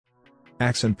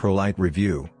Axon Pro Lite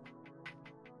review.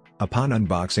 Upon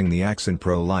unboxing the Axon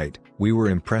Pro Lite, we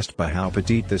were impressed by how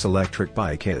petite this electric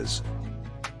bike is.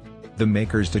 The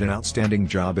makers did an outstanding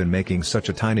job in making such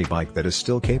a tiny bike that is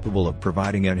still capable of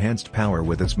providing enhanced power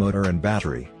with its motor and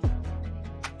battery.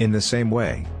 In the same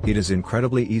way, it is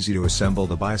incredibly easy to assemble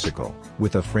the bicycle,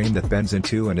 with a frame that bends in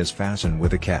two and is fastened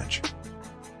with a catch.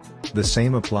 The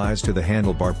same applies to the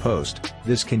handlebar post.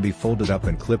 This can be folded up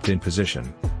and clipped in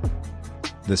position.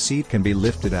 The seat can be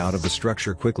lifted out of the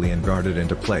structure quickly and guarded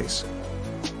into place.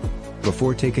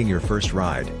 Before taking your first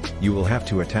ride, you will have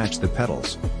to attach the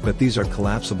pedals, but these are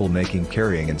collapsible, making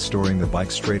carrying and storing the bike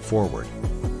straightforward.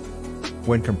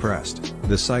 When compressed,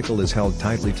 the cycle is held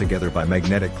tightly together by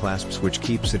magnetic clasps, which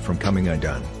keeps it from coming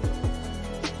undone.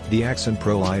 The Axon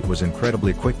Pro Lite was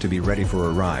incredibly quick to be ready for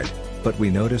a ride, but we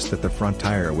noticed that the front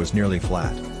tire was nearly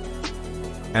flat.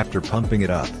 After pumping it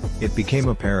up, it became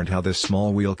apparent how this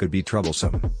small wheel could be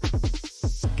troublesome.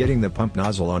 Getting the pump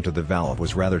nozzle onto the valve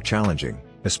was rather challenging,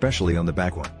 especially on the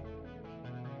back one.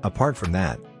 Apart from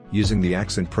that, using the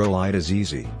Axon Pro Lite is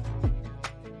easy.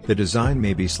 The design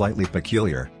may be slightly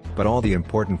peculiar, but all the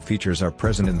important features are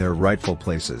present in their rightful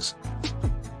places,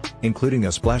 including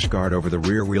a splash guard over the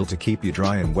rear wheel to keep you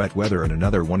dry in wet weather and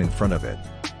another one in front of it.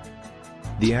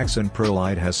 The Axon Pro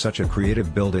Lite has such a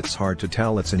creative build it's hard to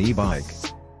tell it's an e-bike,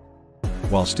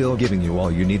 while still giving you all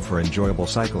you need for enjoyable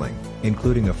cycling,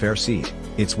 including a fair seat.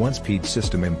 Its one-speed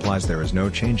system implies there is no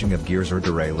changing of gears or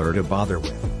derailleur to bother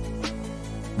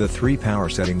with. The three power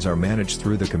settings are managed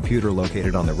through the computer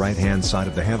located on the right-hand side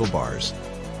of the handlebars.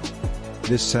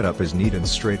 This setup is neat and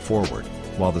straightforward,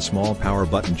 while the small power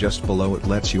button just below it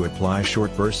lets you apply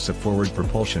short bursts of forward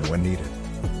propulsion when needed.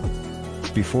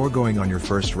 Before going on your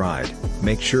first ride,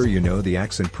 make sure you know the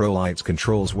Axon Pro Lite's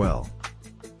controls well.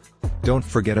 Don't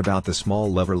forget about the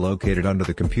small lever located under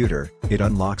the computer. It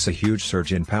unlocks a huge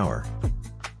surge in power.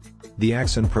 The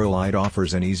Axon Pro Lite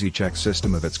offers an easy check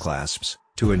system of its clasps,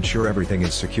 to ensure everything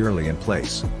is securely in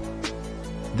place.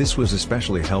 This was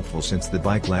especially helpful since the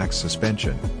bike lacks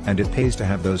suspension, and it pays to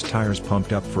have those tires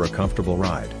pumped up for a comfortable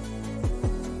ride.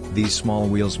 These small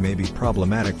wheels may be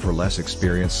problematic for less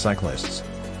experienced cyclists.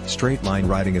 Straight line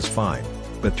riding is fine,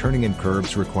 but turning in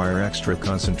curves require extra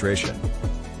concentration.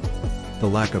 The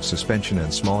lack of suspension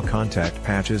and small contact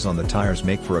patches on the tires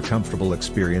make for a comfortable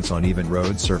experience on even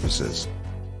road surfaces.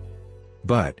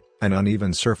 But, an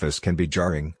uneven surface can be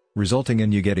jarring, resulting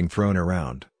in you getting thrown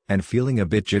around, and feeling a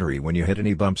bit jittery when you hit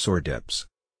any bumps or dips.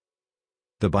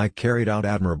 The bike carried out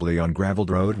admirably on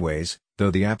graveled roadways, though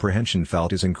the apprehension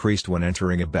felt is increased when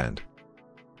entering a bend.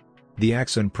 The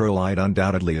Axon Pro Lite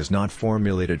undoubtedly is not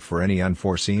formulated for any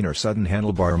unforeseen or sudden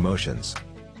handlebar motions.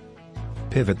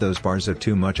 Pivot those bars at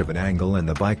too much of an angle and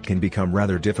the bike can become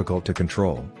rather difficult to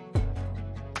control.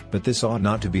 But this ought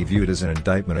not to be viewed as an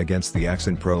indictment against the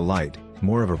Axon Pro Lite,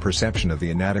 more of a perception of the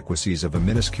inadequacies of a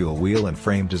minuscule wheel and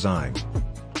frame design.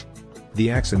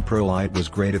 The Axon Pro Lite was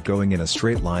great at going in a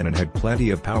straight line and had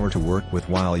plenty of power to work with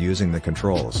while using the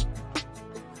controls.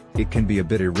 It can be a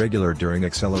bit irregular during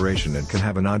acceleration and can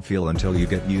have an odd feel until you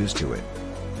get used to it.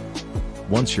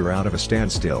 Once you're out of a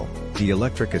standstill, the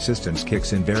electric assistance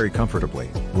kicks in very comfortably,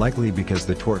 likely because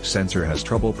the torque sensor has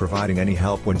trouble providing any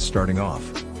help when starting off.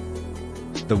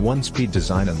 The one-speed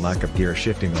design and lack of gear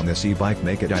shifting on this e-bike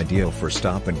make it ideal for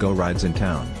stop-and-go rides in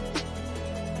town.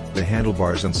 The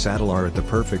handlebars and saddle are at the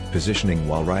perfect positioning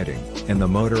while riding, and the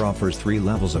motor offers 3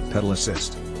 levels of pedal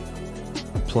assist.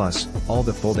 Plus, all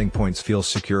the folding points feel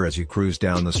secure as you cruise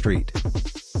down the street.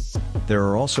 There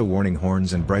are also warning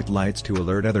horns and bright lights to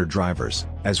alert other drivers,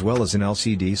 as well as an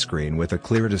LCD screen with a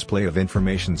clear display of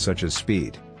information such as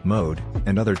speed, mode,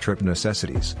 and other trip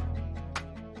necessities.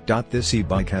 This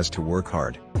e-bike has to work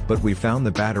hard, but we found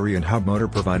the battery and hub motor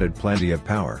provided plenty of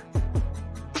power.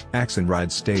 Axon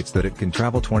Ride states that it can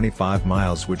travel 25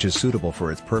 miles, which is suitable for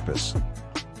its purpose.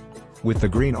 With the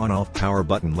green on-off power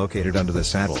button located under the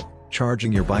saddle,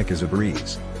 charging your bike is a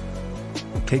breeze.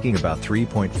 Taking about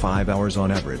 3.5 hours on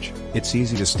average, it's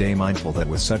easy to stay mindful that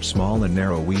with such small and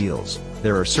narrow wheels,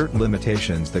 there are certain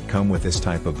limitations that come with this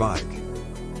type of bike.